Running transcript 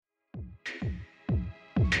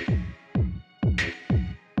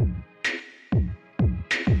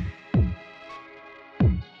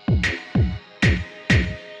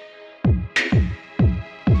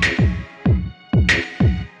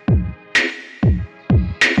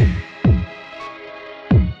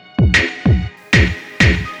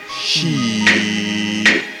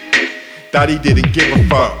Daddy didn't give a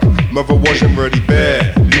fuck, mother wasn't really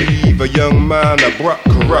there. Leave a young man abrupt,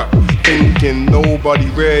 corrupt, thinking nobody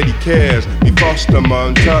really cares. Me foster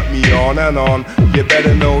mum taught me on and on. You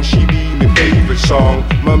better know she be my favorite song.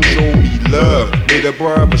 Mum showed me love, made a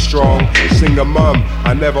brother strong. Singer mum,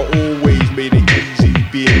 I never always made it easy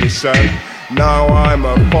being your son. Now I'm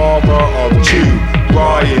a father of two,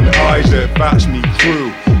 Ryan, Isaac, that's me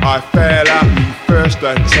crew. I fell at me first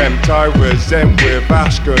attempt, I resent with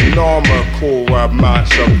astronomical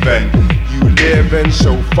amounts of vent. You living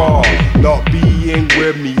so far, not being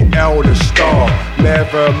with me, elder star.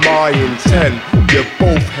 Never my intent, you're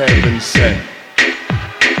both heaven sent.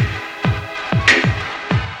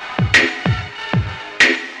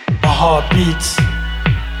 My heart beats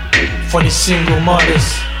for the single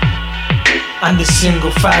mothers and the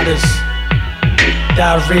single fathers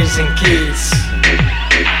that are raising kids.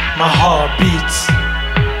 My heart beats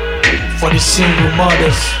for the single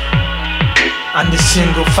mothers and the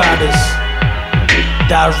single fathers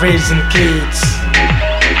that are raising kids.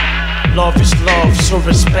 Love is love, so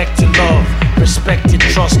respect the love. Respect the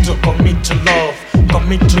trust to commit to love.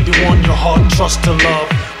 Commit to the one your heart trusts to love.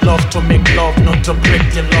 Love to make love, not to break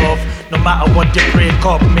the love. No matter what they break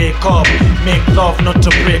up, make up. Make love, not to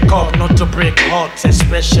break up, not to break hearts.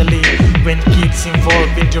 Especially when kids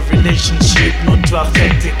involved in the relationship. Not to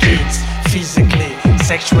affect the kids physically,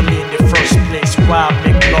 sexually in the first place. Why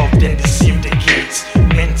make love then deceive the kids?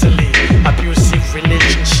 Mentally, abusive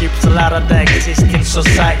relationships, a lot of that exist in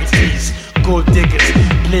societies. Gold diggers,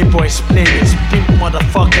 playboys, players, pimp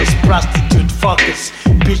motherfuckers, prostitute fuckers,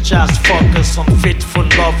 bitch ass fuckers, unfaithful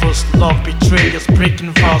lovers, love betrayers,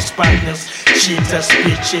 breaking vows partners, cheaters,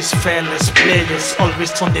 bitches, fellas, players,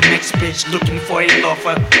 always on the next page looking for a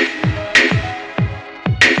lover.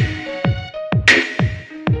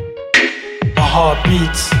 My heart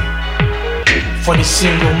beats for the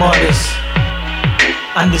single mothers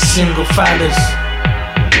and the single fathers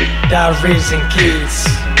that are raising kids.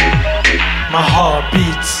 My heart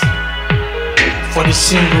beats for the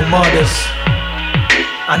single mothers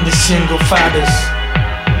and the single fathers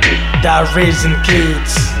that are raising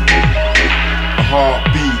kids. My heart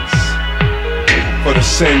beats for the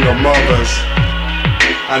single mothers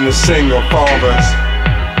and the single fathers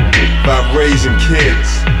that are raising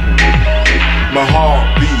kids. My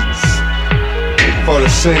heart beats for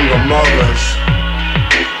the single mothers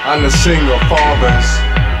and the single fathers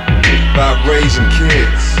that are raising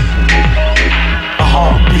kids.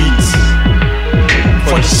 Heart beats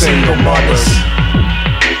for the single mothers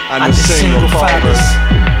and the single fathers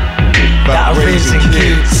that are raising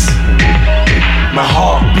kids. My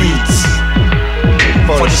heart beats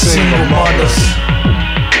for the single mothers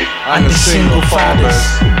and the single fathers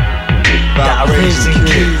that are raising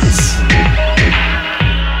kids.